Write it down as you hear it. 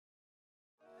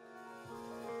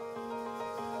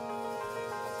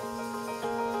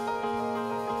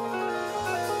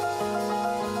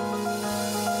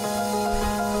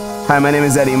Hi, my name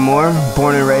is Eddie Moore,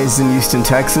 born and raised in Houston,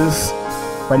 Texas.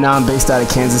 Right now I'm based out of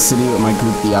Kansas City with my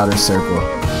group, The Outer Circle.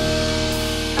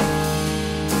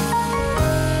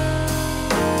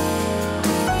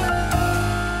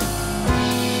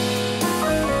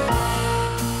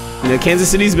 You know,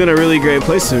 Kansas City's been a really great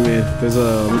place for me. There's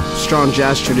a strong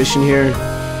jazz tradition here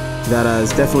that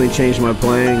has definitely changed my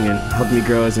playing and helped me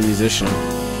grow as a musician.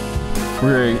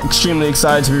 We're extremely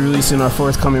excited to be releasing our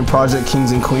forthcoming project,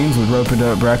 Kings and Queens, with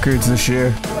Ropeadope Records this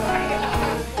year.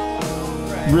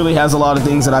 It really has a lot of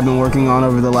things that I've been working on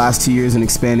over the last 2 years and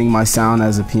expanding my sound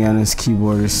as a pianist,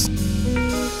 keyboardist.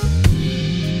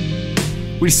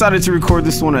 We decided to record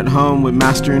this one at home with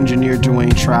master engineer Duane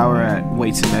Trower at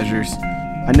Weights and Measures.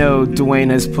 I know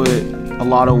Duane has put a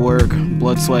lot of work,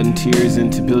 blood, sweat, and tears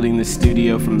into building this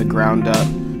studio from the ground up,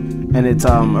 and it's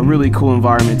a really cool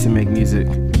environment to make music.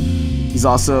 He's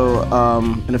also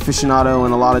an aficionado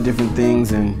in a lot of different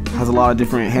things and has a lot of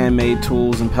different handmade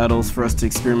tools and pedals for us to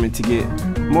experiment to get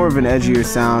more of an edgier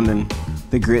sound and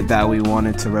the grit that we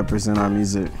wanted to represent our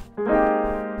music.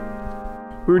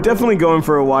 We were definitely going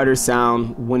for a wider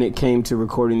sound when it came to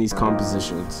recording these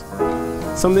compositions.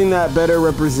 Something that better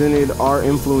represented our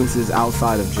influences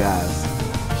outside of jazz.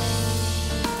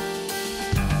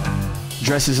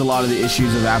 Addresses a lot of the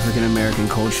issues of African American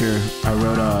culture. I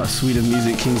wrote a suite of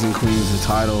music, Kings and Queens, the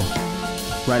title,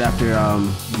 right after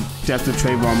death of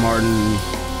Trayvon Martin,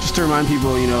 just to remind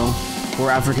people, you know,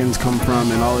 where Africans come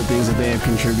from and all the things that they have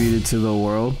contributed to the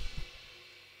world.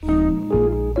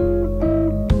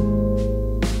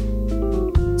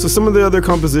 So some of the other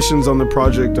compositions on the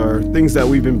project are things that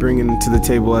we've been bringing to the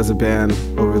table as a band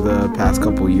over the past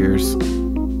couple years.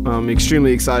 I'm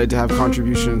extremely excited to have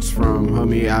contributions from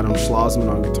homie Adam Scholzman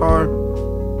on guitar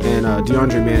and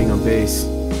Deandre Manning on bass.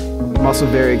 I'm also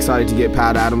very excited to get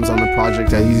Pat Adams on the project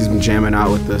that he's been jamming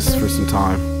out with us for some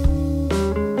time.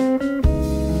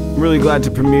 I'm really glad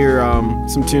to premiere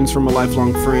some tunes from a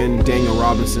lifelong friend, Daniel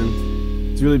Robinson.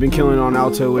 He's really been killing on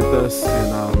Alto with us,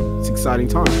 and it's an exciting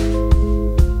time.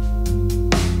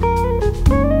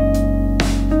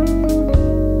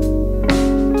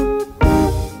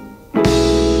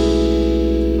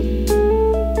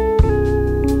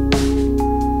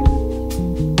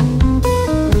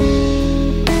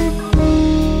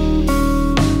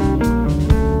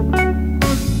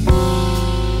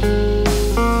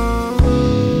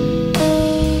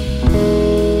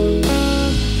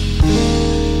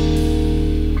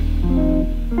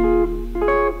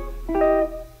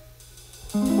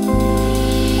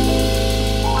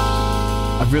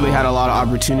 I've really had a lot of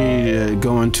opportunity to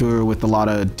go on tour with a lot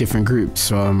of different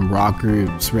groups, rock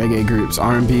groups, reggae groups,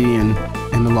 R&B, and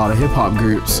a lot of hip-hop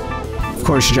groups. Of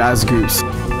course, jazz groups.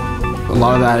 A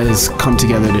lot of that has come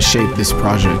together to shape this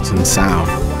project and sound.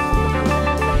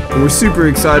 And we're super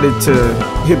excited to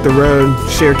hit the road,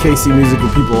 share KC music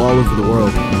with people all over the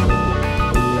world.